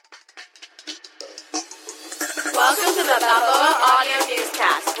Welcome to the Balboa Audio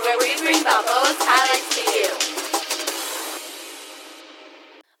Newscast, where we bring Balboa's highlights to you.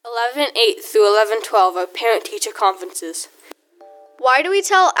 11-8 through 11-12 are parent-teacher conferences. Why do we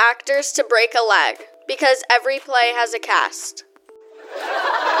tell actors to break a leg? Because every play has a cast.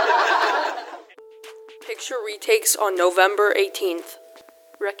 Picture retakes on November 18th.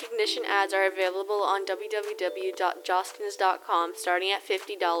 Recognition ads are available on www.jostens.com starting at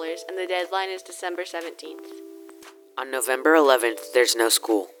 $50, and the deadline is December 17th. On November 11th, there's no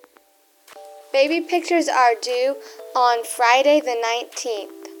school. Baby pictures are due on Friday the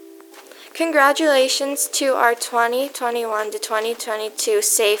 19th. Congratulations to our 2021 to 2022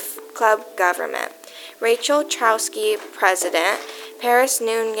 Safe Club government. Rachel Trowski, President, Paris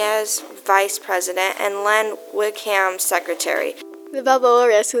Nunez, Vice President, and Len Wickham, Secretary. The Balboa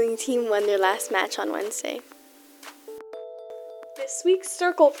wrestling team won their last match on Wednesday. This week's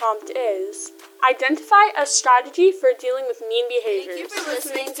circle prompt is, identify a strategy for dealing with mean behaviors. Thank you for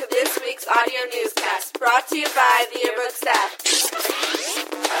listening to this week's audio newscast, brought to you by the Yearbook staff.